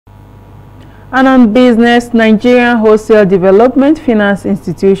And on business, Nigerian Wholesale Development Finance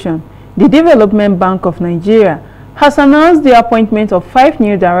Institution, the Development Bank of Nigeria, has announced the appointment of 5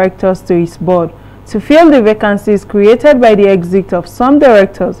 new directors to its board to fill the vacancies created by the exit of some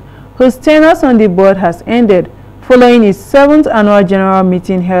directors whose tenures on the board has ended following its 7th annual general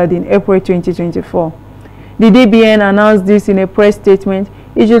meeting held in April 2024. The DBN announced this in a press statement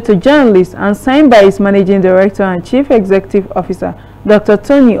issued to journalists and signed by its Managing Director and Chief Executive Officer, Dr.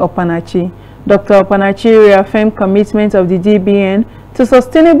 Tony Okpanachi. Dr. Okpanachi reaffirmed commitment of the DBN to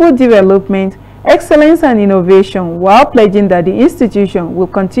sustainable development, excellence and innovation, while pledging that the institution will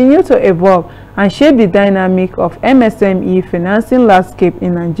continue to evolve and shape the dynamic of MSME financing landscape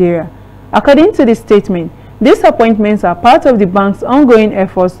in Nigeria. According to the statement, these appointments are part of the bank's ongoing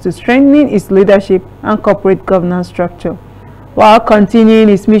efforts to strengthen its leadership and corporate governance structure, while continuing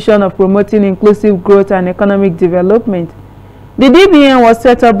its mission of promoting inclusive growth and economic development. The DBN was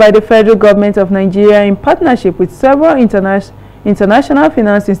set up by the federal government of Nigeria in partnership with several international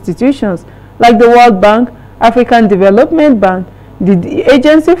finance institutions like the World Bank, African Development Bank, the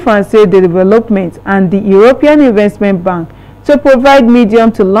Agence Française de Développement, and the European Investment Bank to provide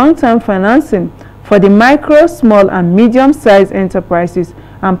medium to long-term financing for the micro, small, and medium-sized enterprises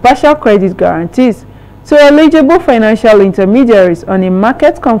and partial credit guarantees to eligible financial intermediaries on a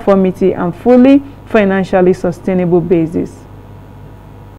market conformity and fully financially sustainable basis.